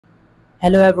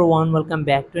Hello everyone, welcome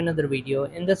back to another video.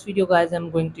 In this video guys,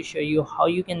 I'm going to show you how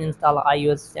you can install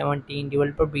iOS 17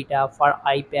 developer beta for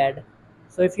iPad.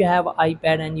 So if you have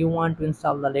iPad and you want to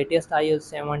install the latest iOS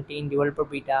 17 developer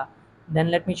beta,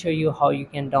 then let me show you how you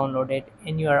can download it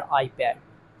in your iPad.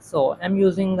 So I'm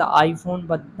using the iPhone,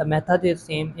 but the method is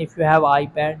same. If you have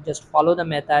iPad, just follow the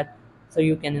method so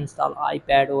you can install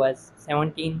iPadOS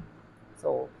 17.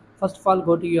 So first of all,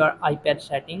 go to your iPad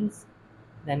settings,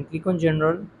 then click on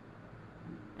general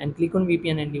and click on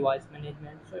VPN and device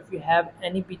management. So if you have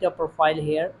any beta profile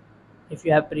here, if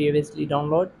you have previously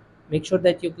downloaded, make sure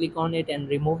that you click on it and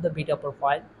remove the beta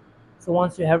profile. So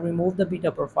once you have removed the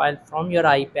beta profile from your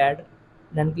iPad,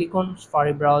 then click on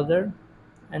Safari browser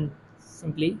and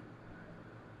simply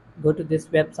go to this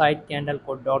website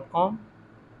candlecode.com.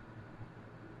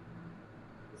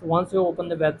 So once you open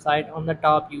the website, on the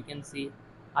top you can see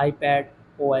iPad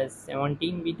OS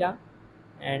 17 beta,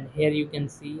 and here you can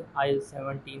see iOS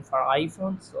 17 for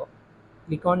iPhone. So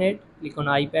click on it, click on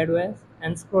iPadOS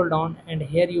and scroll down, and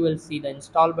here you will see the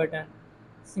install button.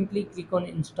 Simply click on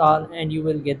install and you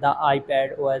will get the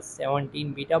iPadOS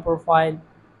 17 beta profile,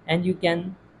 and you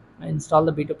can install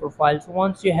the beta profile. So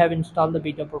once you have installed the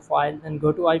beta profile, then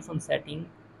go to iPhone setting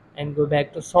and go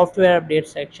back to software update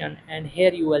section, and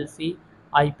here you will see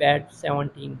iPad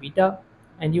 17 beta,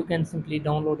 and you can simply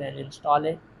download and install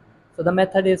it. So the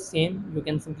method is same. You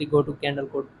can simply go to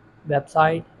Candlecode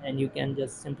website and you can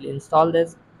just simply install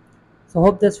this. So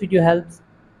hope this video helps.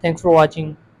 Thanks for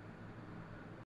watching.